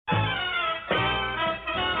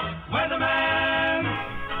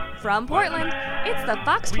From Portland, it's the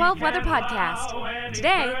Fox 12 Weather Podcast.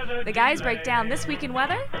 Today, the guys break down this week in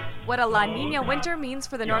weather, what a La Nina winter means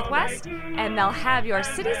for the Northwest, and they'll have your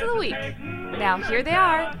cities of the week. Now here they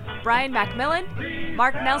are, Brian McMillan,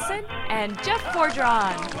 Mark Nelson, and Jeff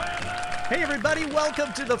Forgeron. Hey everybody,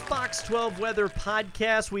 welcome to the Fox 12 Weather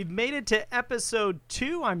Podcast. We've made it to episode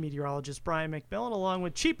 2. I'm meteorologist Brian McMillan, along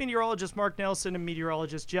with chief meteorologist Mark Nelson and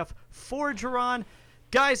meteorologist Jeff Forgeron.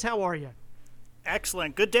 Guys, how are you?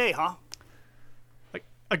 Excellent. Good day, huh?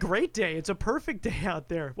 A great day. It's a perfect day out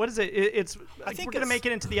there. What is it? We're going to make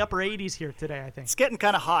it into the upper 80s here today, I think. It's getting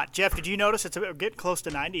kind of hot. Jeff, did you notice it's getting close to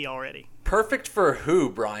 90 already? Perfect for who,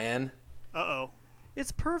 Brian? Uh-oh.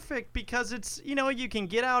 It's perfect because it's, you can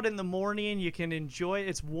get out in the morning, you can enjoy it.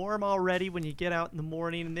 It's warm already when you get out in the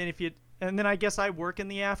morning, and then I guess I work in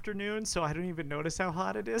the afternoon, so I don't even notice how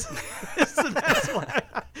hot it is. So that's why.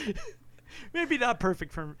 Maybe not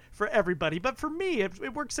perfect for everybody, but for me,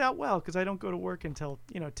 it works out well because I don't go to work until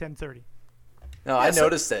 10:30. No, I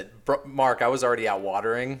noticed it, Mark. I was already out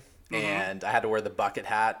watering, and I had to wear the bucket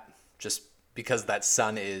hat just because that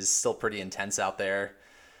sun is still pretty intense out there,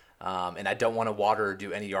 and I don't want to water or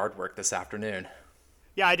do any yard work this afternoon.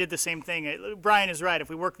 Yeah, I did the same thing. Brian is right. If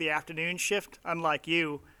we work the afternoon shift, unlike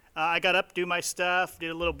you, I got up, do my stuff, did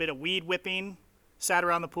a little bit of weed whipping. Sat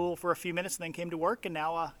around the pool for a few minutes and then came to work, and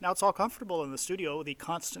now it's all comfortable in the studio with the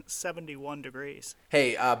constant 71 degrees.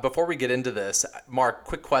 Hey, before we get into this, Mark,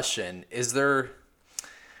 quick question.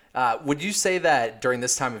 Would you say that during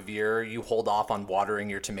this time of year you hold off on watering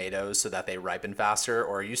your tomatoes so that they ripen faster,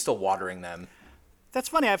 or are you still watering them? That's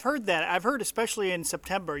funny. I've heard that. I've heard especially in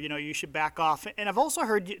September, you should back off. And I've also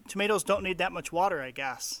heard tomatoes don't need that much water, I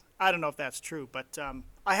guess. I don't know if that's true, but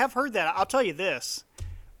I have heard that. I'll tell you this.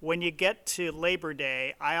 When you get to Labor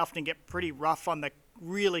Day, I often get pretty rough on the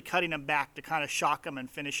really cutting them back to kind of shock them and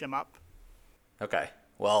finish them up. Okay.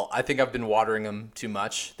 Well, I think I've been watering them too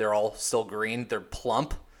much. They're all still green. They're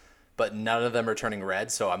plump, but none of them are turning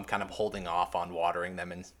red, so I'm kind of holding off on watering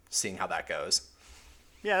them and seeing how that goes.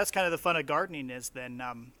 Yeah, that's kind of the fun of gardening is then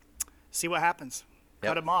see what happens. Yep.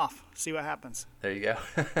 Cut them off. See what happens. There you go.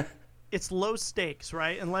 It's low stakes,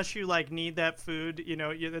 right? Unless you need that food,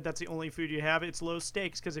 that's the only food you have. It's low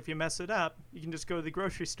stakes because if you mess it up, you can just go to the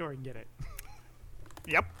grocery store and get it.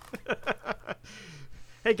 Yep.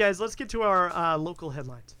 Hey guys, let's get to our local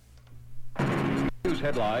headlines. News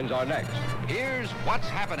headlines are next. Here's what's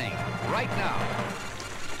happening right now.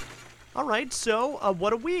 All right, so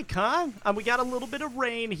what a week, huh? We got a little bit of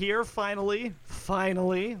rain here, finally,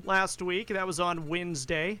 last week. That was on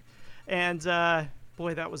Wednesday, and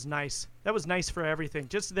boy, that was nice. That was nice for everything.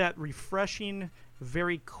 Just that refreshing,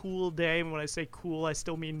 very cool day. And when I say cool, I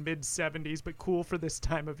still mean mid-70s, but cool for this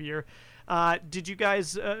time of year. Did you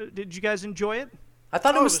guys enjoy it? I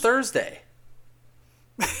thought it was Thursday.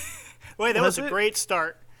 Wait, that was a great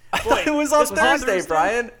start. Boy, it was on Thursday,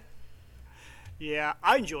 Brian. Yeah,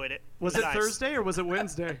 I enjoyed it. Was it nice. Thursday or was it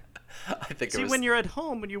Wednesday? I think See, when you're at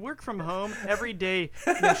home, when you work from home, every day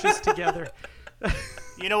meshes together.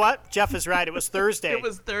 You know what? Jeff is right. It was Thursday. It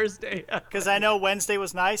was Thursday. Because I know Wednesday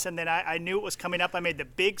was nice, and then I knew it was coming up. I made the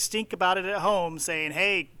big stink about it at home, saying,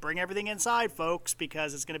 hey, bring everything inside, folks,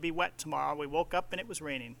 because it's going to be wet tomorrow. We woke up, and it was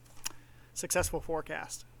raining. Successful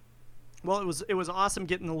forecast. Well, it was awesome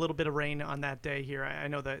getting a little bit of rain on that day here. I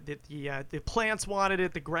know that the plants wanted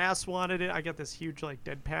it, the grass wanted it. I got this huge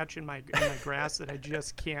dead patch in my grass that I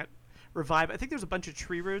just can't revive. I think there's a bunch of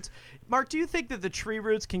tree roots. Mark, do you think that the tree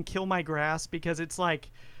roots can kill my grass? Because it's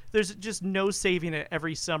there's just no saving it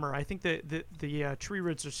every summer. I think the tree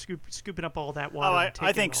roots are scooping up all that water.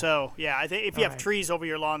 I think so. Yeah, I think if you have trees over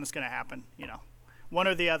your lawn, it's going to happen. One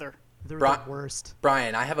or the other. They're the worst.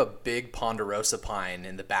 Brian, I have a big ponderosa pine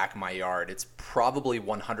in the back of my yard. It's probably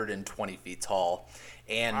 120 feet tall.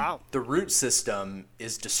 And the root system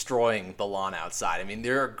is destroying the lawn outside. I mean,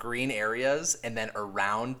 there are green areas, and then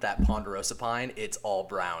around that ponderosa pine, it's all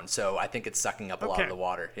brown. So I think it's sucking up a lot of the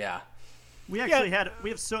water. Yeah. We actually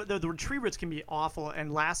the tree roots can be awful.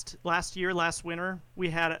 And last winter, we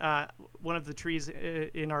had one of the trees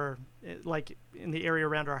in our in the area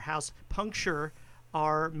around our house puncture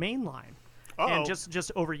our main line. And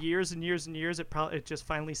just over years and years and years, it just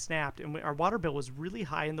finally snapped. And our water bill was really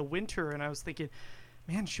high in the winter. And I was thinking,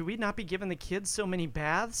 man, should we not be giving the kids so many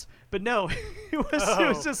baths? But no, it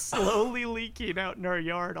was just slowly leaking out in our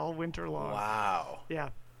yard all winter long. Wow.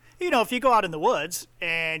 Yeah. If you go out in the woods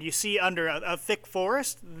and you see under a thick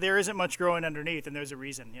forest, there isn't much growing underneath, and there's a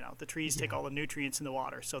reason. The trees take all the nutrients in the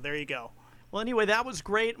water. So there you go. Well, anyway, that was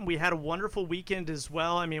great, and we had a wonderful weekend as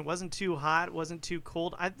well. I mean, it wasn't too hot, it wasn't too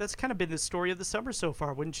cold. That's kind of been the story of the summer so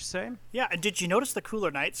far, wouldn't you say? Yeah, and did you notice the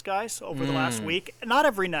cooler nights, guys, over the last week? Not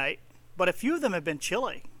every night, but a few of them have been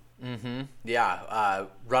chilly. Mm-hmm. Yeah,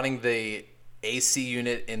 running the AC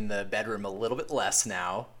unit in the bedroom a little bit less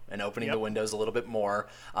now and opening the windows a little bit more.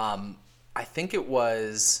 I think it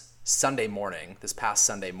was Sunday morning, this past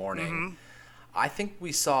Sunday morning. Mm-hmm. I think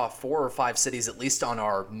we saw 4 or 5 cities, at least on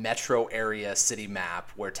our metro area city map,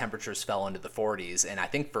 where temperatures fell into the 40s. And I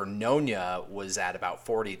think Vernonia was at about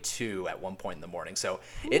 42 at one point in the morning. So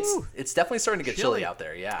it's definitely starting to get chilly out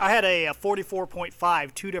there, yeah. I had a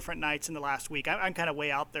 44.5 2 different nights in the last week. I'm kind of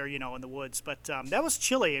way out there, in the woods. But that was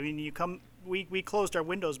chilly. I mean, we closed our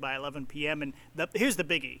windows by 11 p.m. And here's the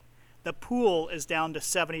biggie. The pool is down to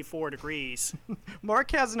 74 degrees.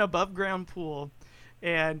 Mark has an above-ground pool.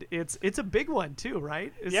 And it's a big one too,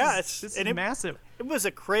 right? It's massive. It was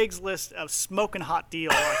a Craigslist of smoking hot deal,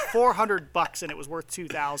 like $400, and it was worth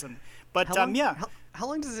 $2,000. But how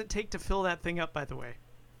long does it take to fill that thing up? By the way,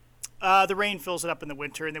 the rain fills it up in the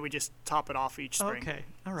winter, and then we just top it off each spring. Okay,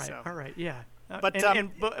 all right, yeah. But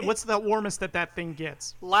what's the warmest that thing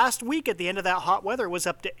gets? Last week at the end of that hot weather was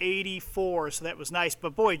up to 84, so that was nice.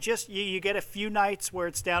 But boy, just you get a few nights where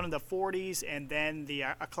it's down in the 40s, and then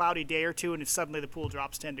a cloudy day or two, and suddenly the pool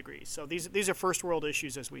drops 10 degrees. So these are first world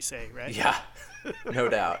issues, as we say, right? Yeah, no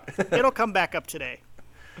doubt. It'll come back up today.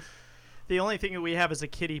 The only thing that we have is a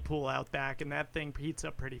kiddie pool out back, and that thing heats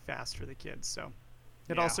up pretty fast for the kids. So.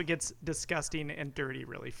 It also gets disgusting and dirty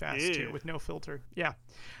really fast, too, with no filter. Yeah.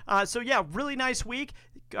 Really nice week.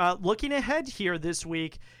 Looking ahead here this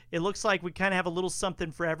week, it looks like we kind of have a little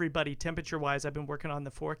something for everybody temperature-wise. I've been working on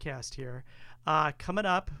the forecast here. Coming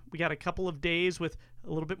up, we got a couple of days with a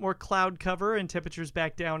little bit more cloud cover and temperatures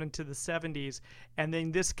back down into the 70s. And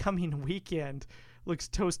then this coming weekend looks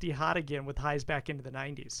toasty hot again with highs back into the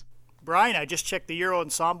 90s. Brian, I just checked the Euro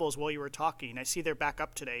ensembles while you were talking. I see they're back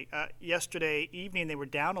up today. Yesterday evening, they were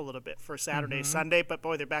down a little bit for Saturday, Sunday, but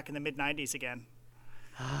boy, they're back in the mid-90s again.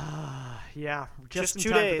 Yeah, just in 2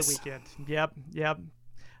 time days. For the weekend. Yep.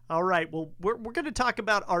 All right, well, we're going to talk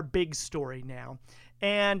about our big story now.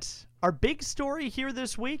 And our big story here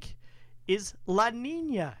this week is La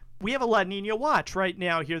Nina. We have a La Nina watch right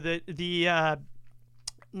now here. The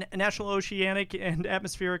National Oceanic and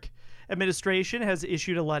Atmospheric Administration has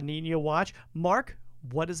issued a La Nina watch. Mark,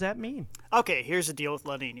 what does that mean? Okay, here's the deal with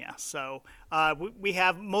La Nina. So we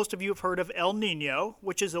have, most of you have heard of El Nino,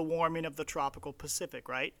 which is a warming of the tropical Pacific,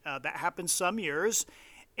 right? That happens some years.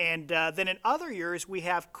 And then in other years, we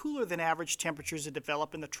have cooler than average temperatures that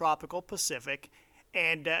develop in the tropical Pacific.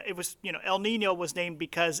 And it was, El Nino was named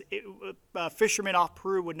because fishermen off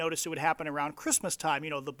Peru would notice it would happen around Christmas time,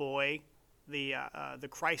 the boy, the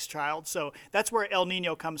Christ child. So that's where El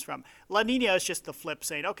Nino comes from. La Nina is just the flip,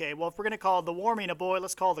 saying, okay, well, if we're going to call the warming a boy,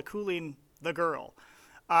 let's call the cooling the girl.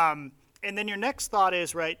 And then your next thought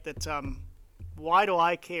is, right, that why do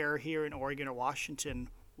I care here in Oregon or Washington?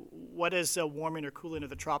 What does warming or cooling of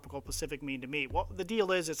the tropical Pacific mean to me? Well, the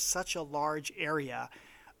deal is it's such a large area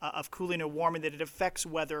of cooling or warming that it affects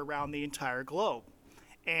weather around the entire globe.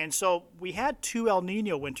 And so we had 2 El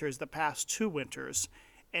Nino winters the past 2 winters.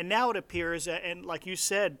 And now it appears, and like you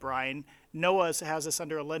said, Brian, NOAA has us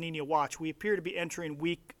under a La Nina watch. We appear to be entering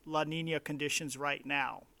weak La Nina conditions right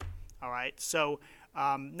now. All right. So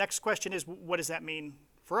next question is, what does that mean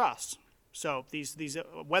for us? So these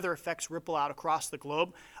weather effects ripple out across the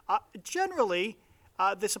globe. Generally,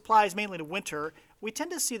 this applies mainly to winter. We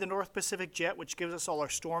tend to see the North Pacific jet, which gives us all our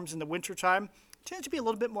storms in the wintertime, tends to be a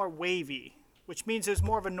little bit more wavy, which means there's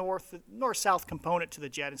more of a north-south component to the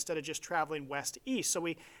jet instead of just traveling west-east. So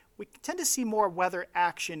we tend to see more weather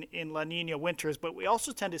action in La Nina winters, but we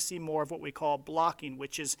also tend to see more of what we call blocking,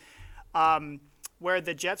 which is where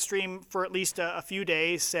the jet stream for at least a few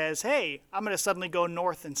days says, hey, I'm going to suddenly go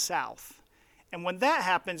north and south. And when that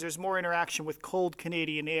happens, there's more interaction with cold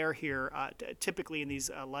Canadian air here, typically in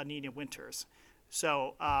these La Nina winters.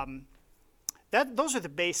 So those are the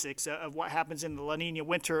basics of what happens in the La Nina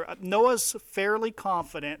winter. NOAA's fairly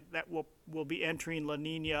confident that we'll be entering La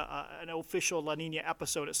Nina, an official La Nina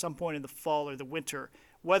episode at some point in the fall or the winter.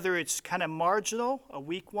 Whether it's kind of marginal, a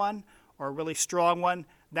weak one, or a really strong one,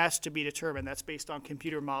 that's to be determined. That's based on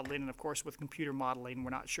computer modeling, and of course, with computer modeling,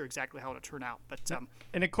 we're not sure exactly how it'll turn out. But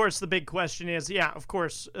and of course, the big question is,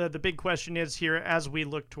 the big question is here as we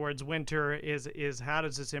look towards winter is how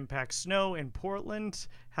does this impact snow in Portland?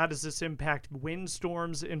 How does this impact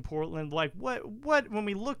windstorms in Portland? Like what when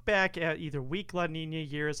we look back at either weak La Nina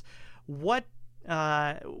years, what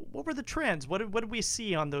were the trends? What did we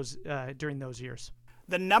see on those during those years?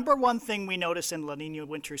 The number one thing we notice in La Nina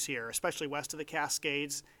winters here, especially west of the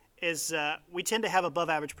Cascades, is we tend to have above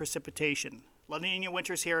average precipitation. La Nina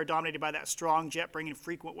winters here are dominated by that strong jet bringing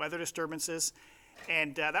frequent weather disturbances,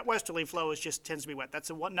 and that westerly flow just tends to be wet. That's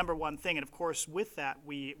the number one thing, and of course with that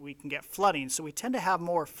we can get flooding, so we tend to have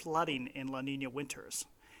more flooding in La Nina winters.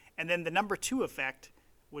 And then the number two effect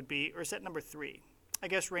would be, or is that number three? I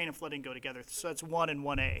guess rain and flooding go together, so that's 1 and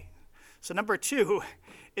 1A. So number two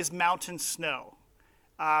is mountain snow.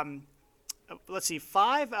 Let's see,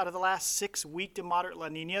 5 out of the last 6 weak to moderate La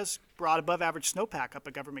Ninas brought above average snowpack up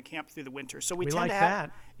at government camp through the winter. So we tend like to have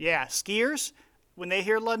that. Yeah, skiers, when they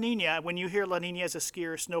hear La Nina, when you hear La Nina as a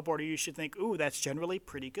skier or snowboarder, you should think, ooh, that's generally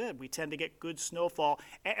pretty good. We tend to get good snowfall,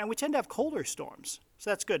 and we tend to have colder storms.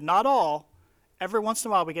 So that's good. Not all. Every once in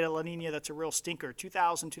a while we get a La Nina that's a real stinker.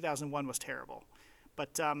 2000, 2001 was terrible.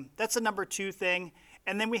 But that's the number two thing.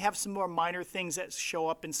 And then we have some more minor things that show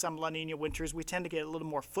up in some La Nina winters. We tend to get a little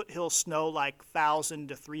more foothill snow, like 1,000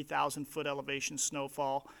 to 3,000 foot elevation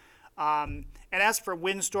snowfall. And as for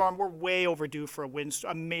windstorm, we're way overdue for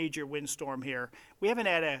a major windstorm here. We haven't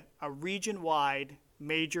had a region-wide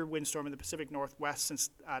major windstorm in the Pacific Northwest since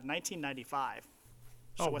 1995.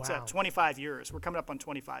 So what's that? 25 years. We're coming up on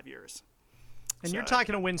 25 years. And you're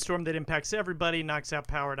talking a windstorm that impacts everybody, knocks out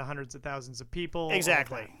power to hundreds of thousands of people.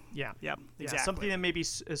 Exactly. Yeah. Yep. Yeah. Exactly. Something that maybe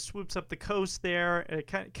swoops up the coast there.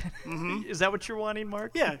 Is that what you're wanting,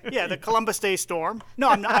 Mark? Yeah. The Columbus Day storm. No,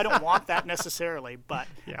 I don't want that necessarily, but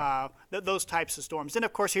those types of storms. And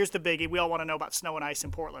of course, here's the biggie. We all want to know about snow and ice in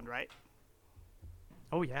Portland, right?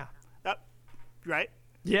 Oh yeah. Right.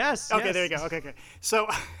 Yes. Okay. Yes. There you go. Okay. So,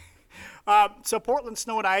 so Portland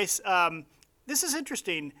snow and ice. This is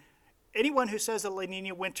interesting. Anyone who says a La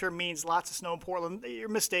Nina winter means lots of snow in Portland, you're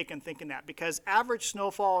mistaken thinking that, because average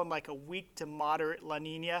snowfall in like a weak to moderate La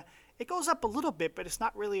Nina, it goes up a little bit, but it's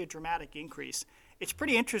not really a dramatic increase. It's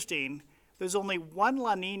pretty interesting. There's only one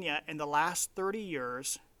La Nina in the last 30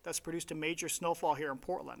 years that's produced a major snowfall here in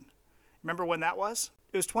Portland. Remember when that was?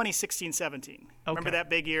 It was 2016-17. Okay. Remember that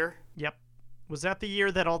big year? Yep. Was that the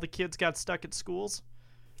year that all the kids got stuck at schools?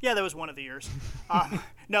 Yeah, that was one of the years.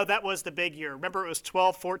 No, that was the big year. Remember, it was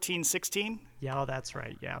 12, 14, 16? Yeah, that's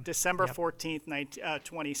right. Yeah. December 14th,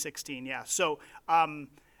 2016. Yeah. So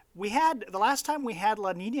we had, the last time we had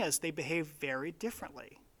La Ninas, they behaved very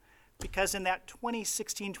differently. Because in that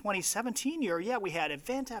 2016, 2017 year, we had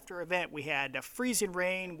event after event. We had freezing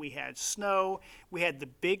rain, we had snow, we had the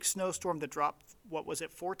big snowstorm that dropped,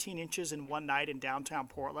 14 inches in one night in downtown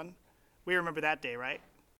Portland. We remember that day, right?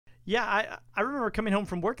 Yeah, I remember coming home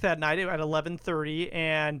from work that night at 11:30,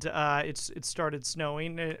 and it started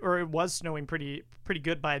snowing, or it was snowing pretty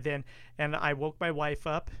good by then. And I woke my wife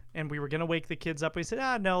up, and we were gonna wake the kids up. We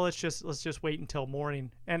said, no, let's just wait until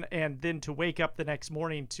morning. And then to wake up the next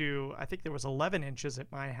morning to, I think there was 11 inches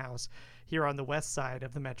at my house here on the west side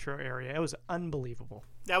of the metro area. It was unbelievable.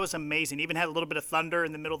 That was amazing. Even had a little bit of thunder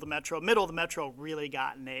in the middle of the metro. Middle of the metro really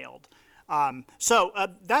got nailed. So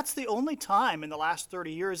that's the only time in the last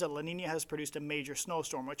 30 years that La Nina has produced a major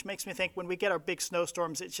snowstorm, which makes me think when we get our big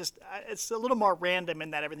snowstorms, it's a little more random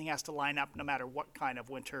in that everything has to line up no matter what kind of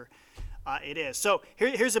winter it is. So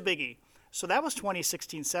here's a biggie. So that was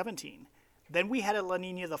 2016-17. Then we had a La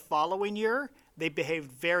Nina the following year. They behaved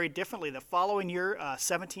very differently. The following year,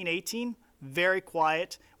 17-18, very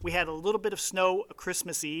quiet. We had a little bit of snow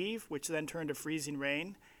Christmas Eve, which then turned to freezing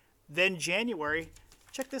rain. Then January,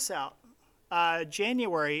 check this out.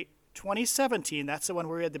 January 2017, that's the one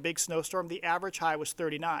where we had the big snowstorm, the average high was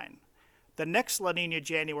 39. The next La Nina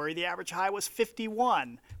January, the average high was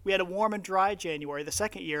 51. We had a warm and dry January the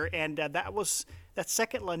second year, and that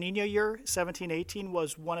second La Nina year, 17-18,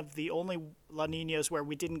 was one of the only La Ninas where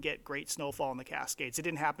we didn't get great snowfall in the Cascades. It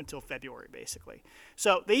didn't happen until February, basically.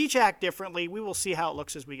 So they each act differently. We will see how it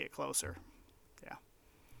looks as we get closer. Yeah.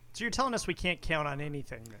 So you're telling us we can't count on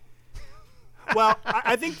anything then? Well,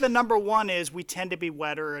 I think the number one is we tend to be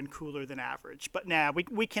wetter and cooler than average. But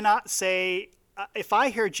we cannot say, if I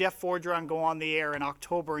hear Jeff Fordron go on the air in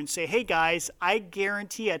October and say, hey guys, I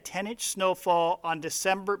guarantee a 10-inch snowfall on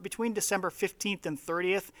between December 15th and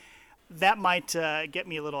 30th, that might get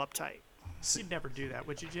me a little uptight. You'd never do that,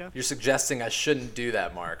 would you, Jeff? You're suggesting I shouldn't do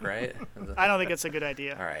that, Mark, right? I don't think it's a good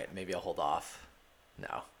idea. All right, maybe I'll hold off.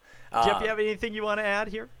 No. Jeff, you have anything you want to add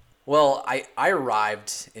here? Well, I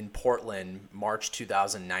arrived in Portland March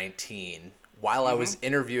 2019. While I was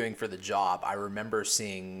interviewing for the job, I remember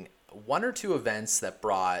seeing one or two events that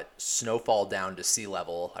brought snowfall down to sea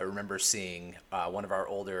level. I remember seeing one of our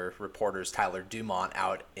older reporters, Tyler Dumont,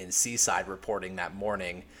 out in Seaside reporting that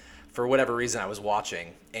morning. For whatever reason, I was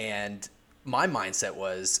watching. And my mindset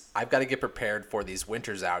was, I've got to get prepared for these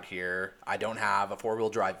winters out here. I don't have a 4-wheel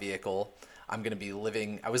drive vehicle. I'm going to be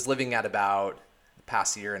I was living at about the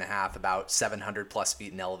past year and a half, about 700 plus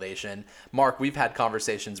feet in elevation. Mark, we've had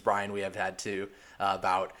conversations, Brian, we have had too,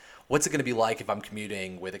 about what's it going to be like if I'm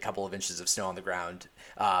commuting with a couple of inches of snow on the ground.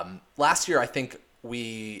 Last year, I think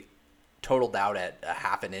we totaled out at a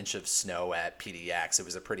half an inch of snow at PDX. It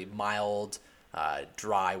was a pretty mild,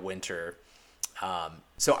 dry winter.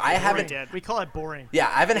 So I haven't. We call it boring. Yeah,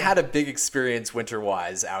 I haven't had a big experience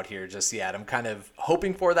winter-wise out here just yet. I'm kind of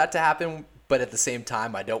hoping for that to happen, but at the same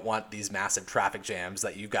time, I don't want these massive traffic jams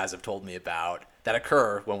that you guys have told me about that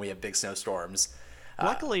occur when we have big snowstorms.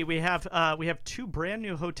 Luckily, we have 2 brand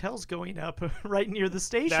new hotels going up right near the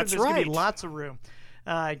station. That's There's right. gonna be lots of room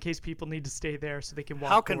in case people need to stay there so they can walk.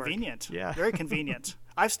 How to work. convenient. Yeah, Very convenient.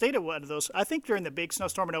 I've stayed at one of those. I think during the big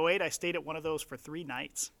snowstorm in 2008, I stayed at one of those for 3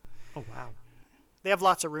 nights. Oh wow. They have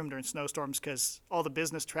lots of room during snowstorms because all the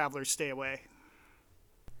business travelers stay away.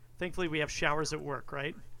 Thankfully, we have showers at work,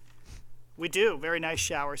 right? We do. Very nice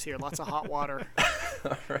showers here. Lots of hot water.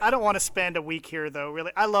 I don't want to spend a week here, though,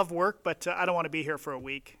 really. I love work, but I don't want to be here for a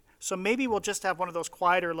week. So maybe we'll just have one of those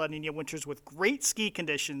quieter La Nina winters with great ski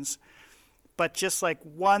conditions, but just like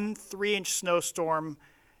 1 3-inch snowstorm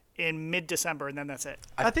in mid-December, and then that's it.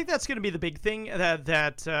 I think that's going to be the big thing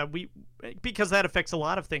because that affects a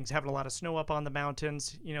lot of things. Having a lot of snow up on the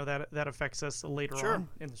mountains, that affects us later on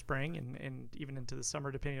in the spring and even into the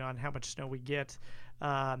summer, depending on how much snow we get.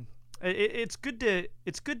 It's good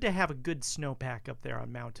to have a good snowpack up there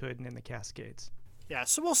on Mount Hood and in the Cascades. Yeah,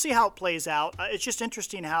 so we'll see how it plays out. It's just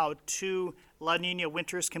interesting how 2 La Nina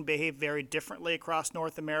winters can behave very differently across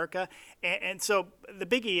North America. And so the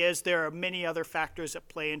biggie is there are many other factors that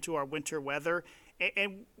play into our winter weather.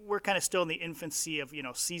 And we're kind of still in the infancy of,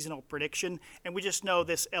 seasonal prediction. And we just know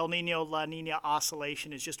this El Nino, La Nina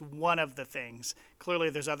oscillation is just one of the things. Clearly,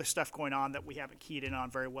 there's other stuff going on that we haven't keyed in on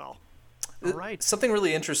very well. All right. Something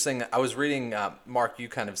really interesting. I was reading, Mark, you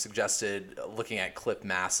kind of suggested looking at Cliff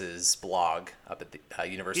Mass's blog up at the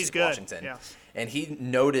University of Washington. Yeah. And he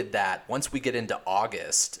noted that once we get into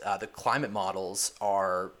August, the climate models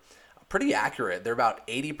are pretty accurate. They're about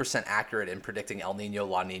 80% accurate in predicting El Nino,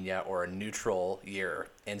 La Nina, or a neutral year.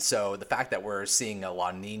 And so the fact that we're seeing a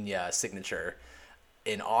La Nina signature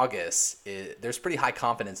in August, there's pretty high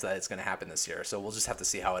confidence that it's going to happen this year. So we'll just have to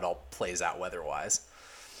see how it all plays out weather-wise.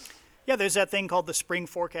 Yeah, there's that thing called the spring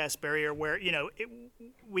forecast barrier where,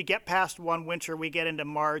 we get past one winter, we get into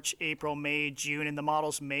March, April, May, June, and the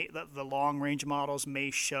models the long-range models may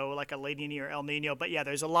show like a La Nina or El Nino. But yeah,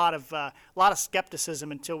 there's a lot of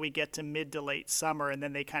skepticism until we get to mid to late summer, and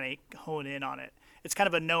then they kind of hone in on it. It's kind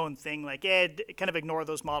of a known thing, like, kind of ignore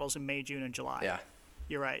those models in May, June, and July. Yeah.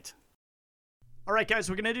 You're right. All right, guys,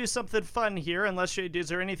 we're going to do something fun here. Is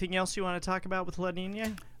there anything else you want to talk about with La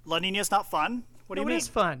Nina? La Nina's not fun? What do you mean? It is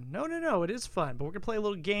fun. No, it is fun. But we're going to play a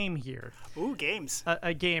little game here. Ooh, games.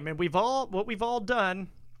 A game. And what we've all done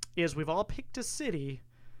is we've all picked a city.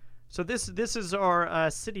 So this is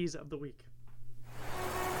our cities of the week.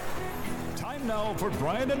 Time now for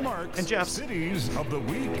Brian and Mark's And Jeff. Cities of the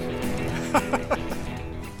Week.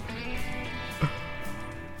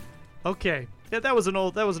 Okay. Yeah, that was an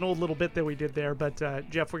old little bit that we did there, but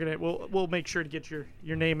Jeff, we'll make sure to get your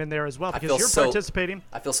name in there as well because you're participating.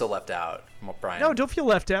 I feel so left out, Brian. No, don't feel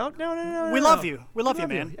left out. No. We love you. We love you,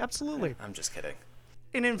 man. Absolutely. I'm just kidding.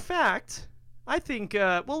 And in fact, I think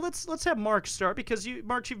let's have Mark start because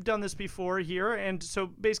Mark, you've done this before here, and so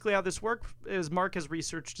basically how this works is Mark has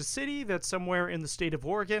researched a city that's somewhere in the state of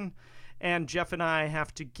Oregon, and Jeff and I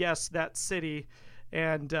have to guess that city.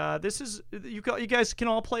 And this is you guys can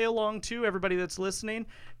all play along too, everybody that's listening,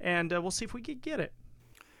 and we'll see if we can get it.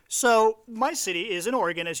 So my city is in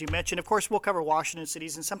Oregon, as you mentioned. Of course, we'll cover Washington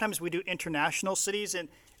cities, and sometimes we do international cities. And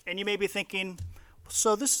you may be thinking,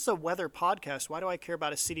 so this is a weather podcast. Why do I care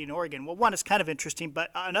about a city in Oregon? Well, one, it's kind of interesting,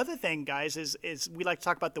 but another thing, guys, is we like to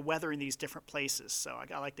talk about the weather in these different places. So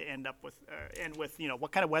I like to end with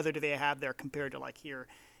what kind of weather do they have there compared to like here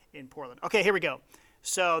in Portland. Okay, here we go.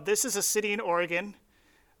 So this is a city in Oregon.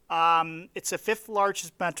 It's the 5th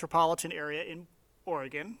largest metropolitan area in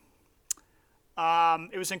Oregon.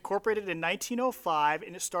 It was incorporated in 1905,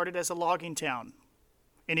 and it started as a logging town.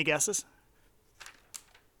 Any guesses?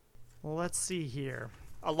 Well, let's see here.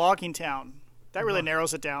 A logging town. That really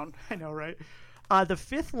narrows it down. I know, right? The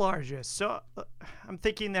 5th largest. So I'm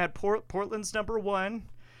thinking that Portland's number 1.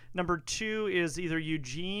 Number 2 is either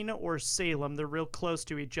Eugene or Salem. They're real close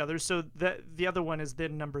to each other. So the other one is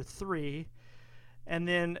then number 3. And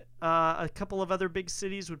then a couple of other big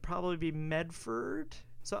cities would probably be Medford.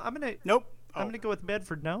 So I'm going to... Nope. I'm going to go with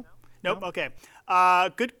Medford. No? Nope. No? Okay.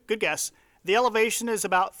 Good guess. The elevation is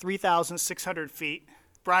about 3,600 feet.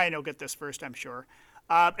 Brian will get this first, I'm sure.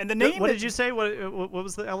 And the name. What did you say? What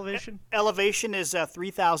was the elevation? Elevation is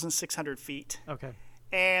 3,600 feet. Okay.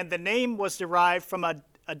 And the name was derived from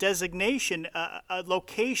a designation, a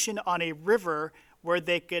location on a river where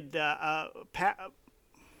they could. I'm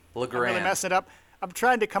really messing it up. I'm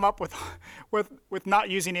trying to come up with not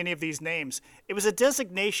using any of these names. It was a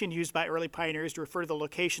designation used by early pioneers to refer to the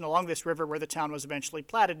location along this river where the town was eventually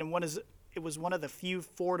platted, and it was one of the few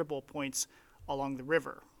fordable points along the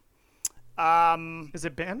river. Is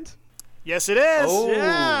it Bend? Yes, it is. Oh,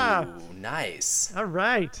 Yeah. nice. All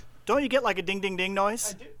right. Don't you get like a ding, ding, ding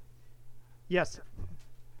noise? I do. Yes.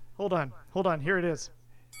 Hold on. Here it is.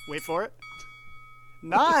 Wait for it.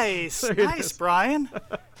 Nice. There it Nice, is. Brian.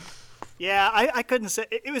 Yeah, I couldn't say.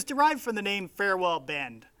 It was derived from the name Farewell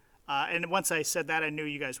Bend. And once I said that, I knew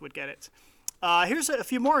you guys would get it. Here's a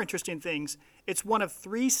few more interesting things. It's one of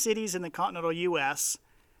 3 cities in the continental U.S.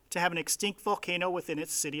 to have an extinct volcano within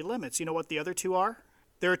its city limits. You know what the other 2 are?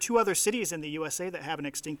 There are 2 other cities in the USA that have an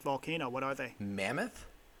extinct volcano. What are they? Mammoth?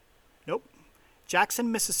 Nope.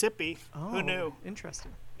 Jackson, Mississippi. Oh, Who knew?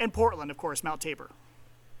 Interesting. And Portland, of course, Mount Tabor.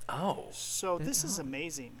 Oh. So this is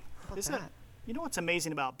amazing. that? You know what's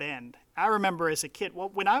amazing about Bend? I remember as a kid,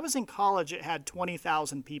 well, when I was in college, it had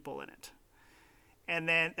 20,000 people in it. And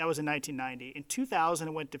then that was in 1990. In 2000,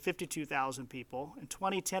 it went to 52,000 people. In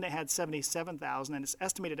 2010, it had 77,000, and it's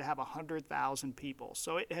estimated to have 100,000 people.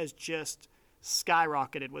 So it has just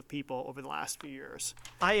skyrocketed with people over the last few years.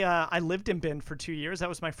 I lived in Bend for 2 years. That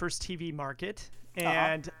was my first TV market,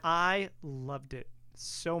 and I loved it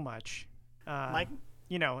so much. Mike?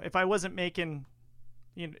 You know, if I wasn't making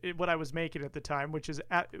what I was making at the time, which is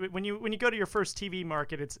when you go to your first TV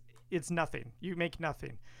market, it's nothing. You make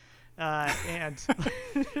nothing. And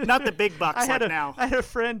Not the big bucks now. I had a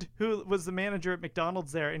friend who was the manager at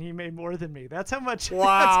McDonald's there, and he made more than me. That's how much.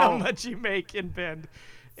 Wow. That's how much you make in Bend,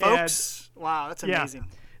 Folks, wow, that's Yeah. amazing.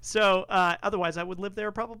 So otherwise, I would live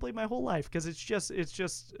there probably my whole life because it's just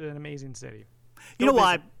an amazing city. You know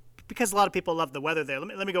why? Because a lot of people love the weather there.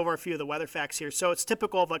 Let me go over a few of the weather facts here. So it's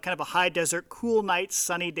typical of a kind of a high desert, cool nights,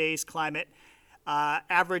 sunny days climate.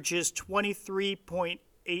 Averages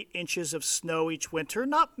 23.8 inches of snow each winter.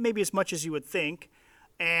 Not maybe as much as you would think.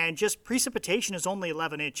 And just precipitation is only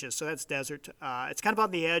 11 inches, so that's desert. It's kind of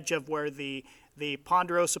on the edge of where the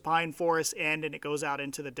ponderosa pine forests end, and it goes out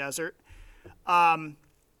into the desert.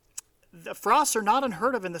 The frosts are not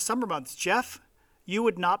unheard of in the summer months. Jeff, you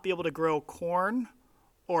would not be able to grow corn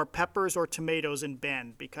or peppers or tomatoes in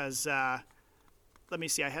Bend because, let me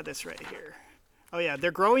see, I had this right here. Oh yeah,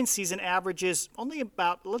 their growing season averages only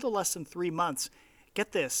about a little less than 3 months.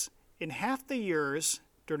 Get this, in half the years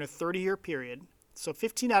during a 30-year period, so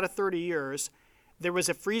 15 out of 30 years, there was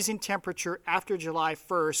a freezing temperature after July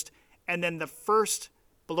 1st, and then the first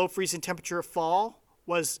below freezing temperature of fall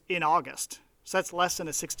was in August. So that's less than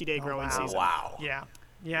a 60-day growing season. Wow.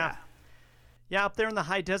 Yeah, up there in the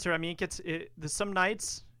high desert. I mean, there's some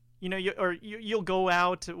nights, you'll go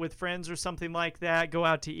out with friends or something like that, go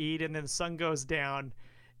out to eat, and then the sun goes down.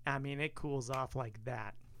 I mean, it cools off like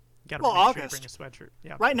that. You gotta make sure you bring a sweatshirt.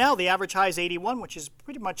 Yeah. Right now, the average high is 81, which is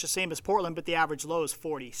pretty much the same as Portland, but the average low is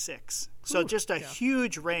 46. So just a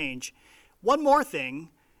huge range. One more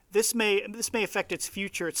thing, this may affect its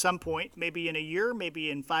future at some point, maybe in a year,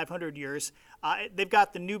 maybe in 500 years. They've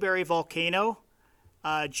got the Newberry volcano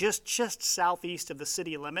just southeast of the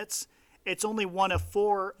city limits. It's only one of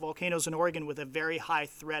 4 volcanoes in Oregon with a very high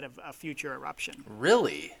threat of a future eruption.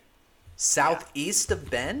 Really? Southeast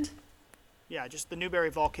of Bend? Yeah, just the Newberry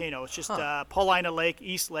volcano. It's just Paulina Lake,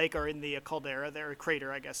 East Lake are in the caldera. They're a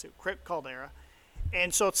crater, I guess, caldera.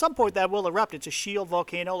 And so at some point that will erupt. It's a shield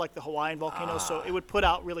volcano like the Hawaiian volcano, so it would put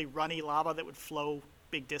out really runny lava that would flow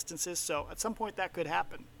big distances. So at some point that could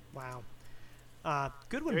happen. Wow.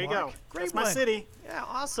 Good one, There you Mark. go. Great That's one. my city. Yeah,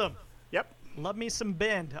 awesome. Yep. Love me some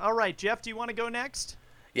Bend. All right, Jeff, do you want to go next?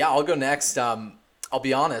 Yeah, I'll go next. I'll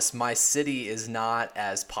be honest, my city is not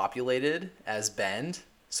as populated as Bend,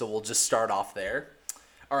 so we'll just start off there.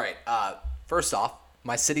 All right, first off,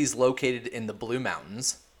 my city's located in the Blue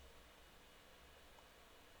Mountains.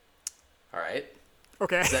 All right.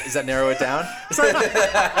 Okay. Does that narrow it down?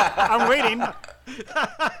 I'm waiting. All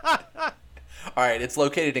right, it's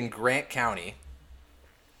located in Grant County.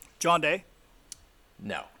 John Day.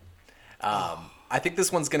 No. I think this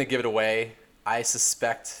one's going to give it away. I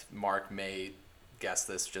suspect Mark may guess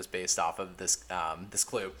this just based off of this this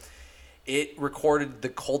clue. It recorded the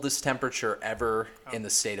coldest temperature ever in the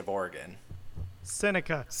state of Oregon.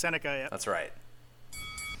 Seneca. Seneca, yeah. That's right.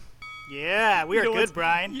 Yeah, we are You know good, what's-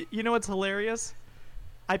 Brian. You know what's hilarious?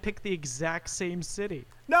 I picked the exact same city.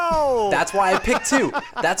 No. That's why I picked 2.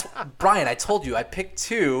 That's Brian. I told you I picked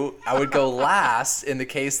 2. I would go last in the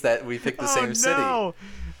case that we picked the same city. Oh,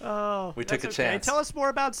 We took a okay. chance. Tell us more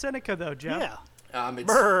about Seneca, though, Jeff. Yeah.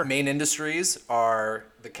 Its main industries are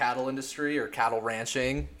the cattle industry or cattle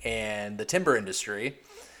ranching and the timber industry.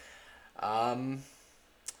 That's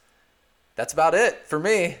about it for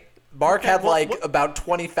me. Mark had about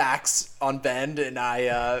 20 facts on Bend, and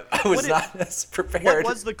I was not as prepared.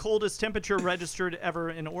 What was the coldest temperature registered ever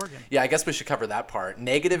in Oregon? Yeah, I guess we should cover that part.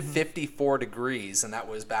 Negative 54 degrees, and that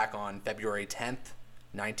was back on February 10th,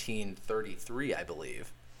 1933, I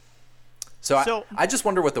believe. So I just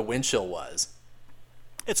wonder what the wind chill was.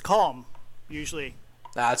 It's calm, usually.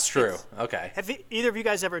 That's true. Okay. Have either of you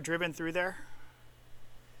guys ever driven through there?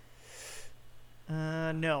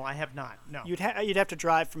 No, I have not. No. You'd have to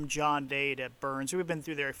drive from John Day to Burns. We've been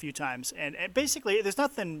through there a few times, and basically, there's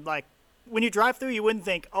nothing like when you drive through, you wouldn't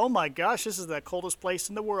think, "Oh my gosh, this is the coldest place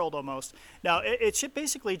in the world." Almost. Now, it's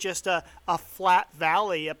basically just a flat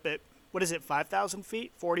valley up at 5,000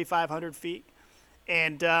 feet, 4,500 feet,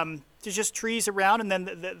 and there's just trees around, and then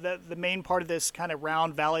the main part of this kind of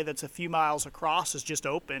round valley that's a few miles across is just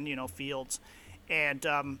open, fields, and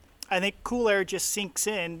I think cool air just sinks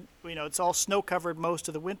in. It's all snow covered most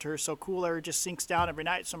of the winter, so cool air just sinks down every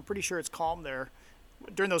night. So I'm pretty sure it's calm there.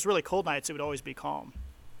 During those really cold nights, it would always be calm.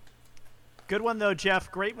 Good one, though, Jeff.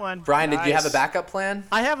 Great one. Brian, did you have a backup plan?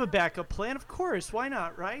 I have a backup plan, of course. Why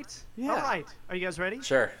not, right? Yeah. All right. Are you guys ready?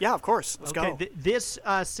 Sure. Yeah, of course. Let's go. This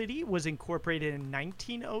city was incorporated in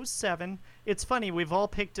 1907. It's funny. We've all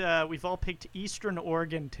picked Eastern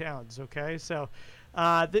Oregon towns. Okay, so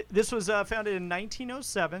this was founded in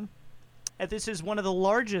 1907. This is one of the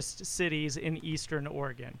largest cities in Eastern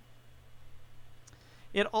Oregon.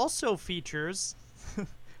 It also features,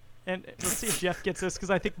 and let's see if Jeff gets this because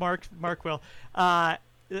I think Mark will.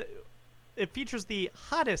 It features the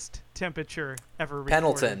hottest temperature ever recorded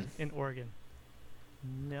Pendleton. in Oregon.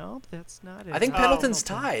 No, that's not it. I think Pendleton's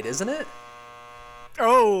tied, isn't it?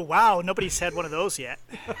 Oh, wow. Nobody's had one of those yet.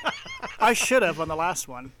 I should have on the last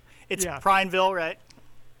one. It's Prineville, right?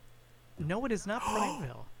 No, it is not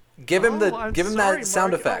Prineville. Give him that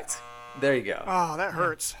sound Mark. effect. There you go. Oh, that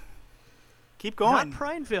hurts. Keep going. Not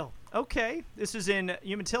Prineville. Okay. This is in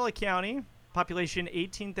Umatilla County, population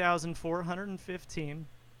 18,415.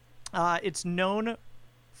 It's known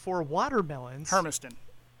for watermelons. Hermiston.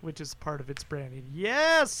 Which is part of its branding.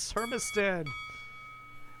 Yes, Hermiston.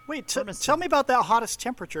 Wait, tell me about that hottest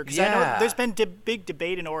temperature, because I know there's been big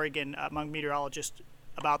debate in Oregon among meteorologists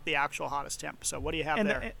about the actual hottest temp. So what do you have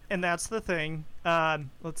there? And that's the thing.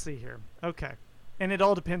 Let's see here. Okay. And it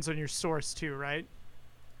all depends on your source too, right?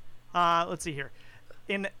 Let's see here.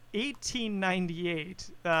 In 1898,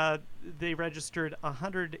 they registered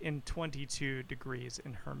 122 degrees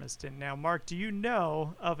in Hermiston. Now, Mark, do you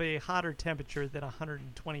know of a hotter temperature than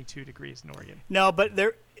 122 degrees in Oregon? No, but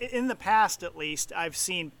there, in the past at least, I've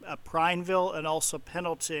seen Prineville and also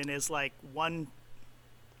Pendleton is like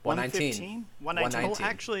 119. 119. Oh,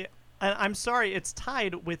 actually, I'm sorry. It's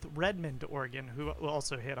tied with Redmond, Oregon, who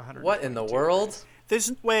also hit 100. What in the world?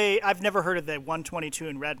 There's way I've never heard of the 122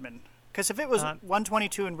 in Redmond. Because if it was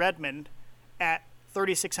 122 in Redmond at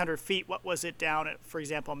 3,600 feet, what was it down at, for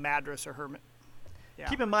example, Madras or Hermit? Yeah.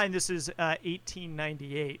 Keep in mind, this is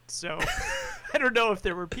 1898, so I don't know if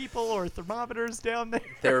there were people or thermometers down there.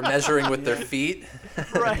 They were measuring with their feet.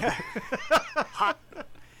 Right.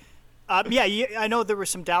 I know there were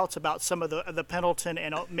some doubts about some of the Pendleton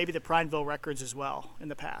and maybe the Prineville records as well in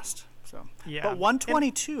the past. So, yeah. But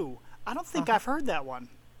 122, I don't think I've heard that one.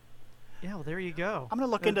 Yeah, well, there you go. I'm going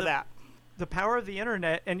to look into that. The power of the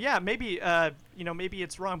internet, and yeah, maybe maybe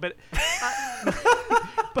it's wrong, but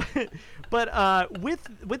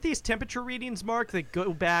with these temperature readings, Mark, that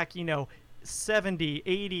go back 70,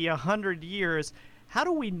 80, 100 years, how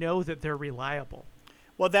do we know that they're reliable?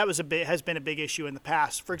 Well, that has been a big issue in the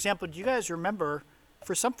past. For example, do you guys remember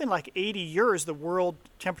for something like 80 years the world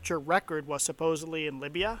temperature record was supposedly in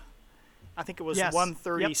Libya? I think it was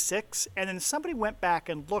 136, and then somebody went back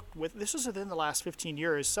and looked this was within the last 15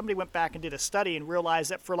 years, somebody went back and did a study and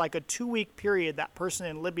realized that for like a 2-week period, that person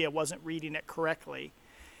in Libya wasn't reading it correctly.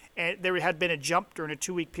 And there had been a jump during a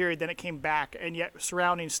 2-week period, then it came back, and yet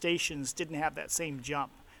surrounding stations didn't have that same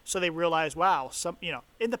jump. So they realized, wow,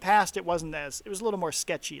 in the past it was a little more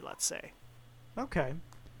sketchy, let's say. Okay.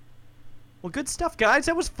 Well, good stuff, guys.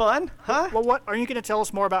 That was fun, huh? Well, what are you going to tell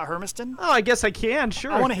us more about Hermiston? Oh, I guess I can. Sure.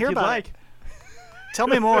 I want to hear about it. Tell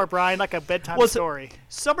me more, Brian, like a bedtime story.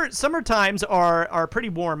 Summer times are pretty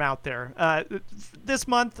warm out there. This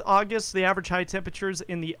month, August, the average high temperatures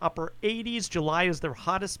in the upper 80s. July is their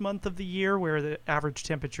hottest month of the year, where the average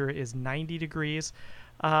temperature is 90 degrees.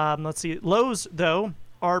 Let's see. Lows, though,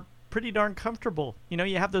 are pretty darn comfortable. You know,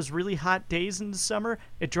 you have those really hot days in the summer.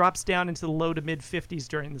 It drops down into the low to mid 50s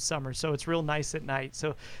during the summer, so it's real nice at night.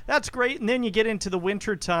 So that's great. And then you get into the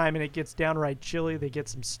winter time and it gets downright chilly. They get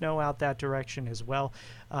some snow out that direction as well.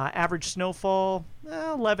 Average snowfall,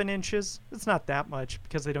 11 inches. It's not that much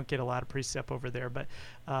because they don't get a lot of precip over there, but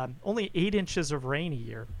only 8 inches of rain a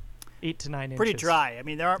year. 8 to 9 inches. Pretty dry. I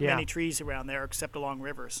mean, there aren't many trees around there except along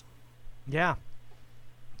rivers. Yeah.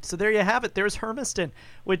 So there you have it. There's Hermiston,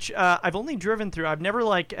 which I've only driven through. I've never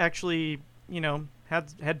actually,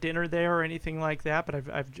 had dinner there or anything like that, but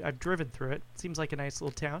I've driven through it. Seems like a nice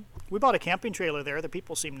little town. We bought a camping trailer there. The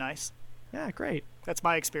people seem nice. Yeah, great. That's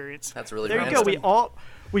my experience. That's really there. You go.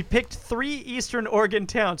 We picked 3 Eastern Oregon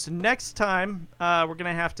towns. So next time we're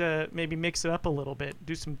gonna have to maybe mix it up a little bit,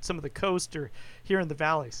 do some of the coast or here in the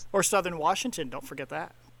valleys or Southern Washington. Don't forget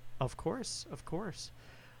that. Of course.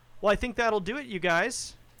 Well, I think that'll do it, you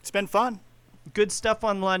guys. It's been fun. Good stuff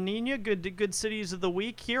on La Nina. Good cities of the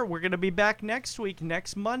week here. We're going to be back next week,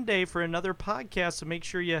 next Monday, for another podcast. So make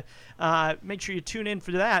sure you tune in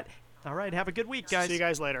for that. All right, have a good week, guys. See you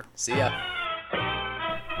guys later. See ya.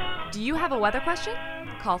 Do you have a weather question?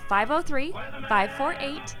 Call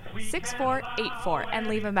 503-548-6484 and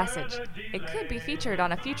leave a message. It could be featured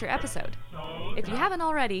on a future episode. If you haven't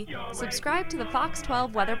already, subscribe to the Fox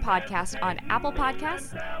 12 Weather Podcast on Apple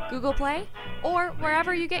Podcasts, Google Play, or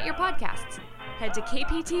wherever you get your podcasts. Head to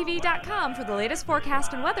kptv.com for the latest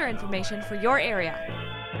forecast and weather information for your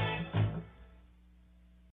area.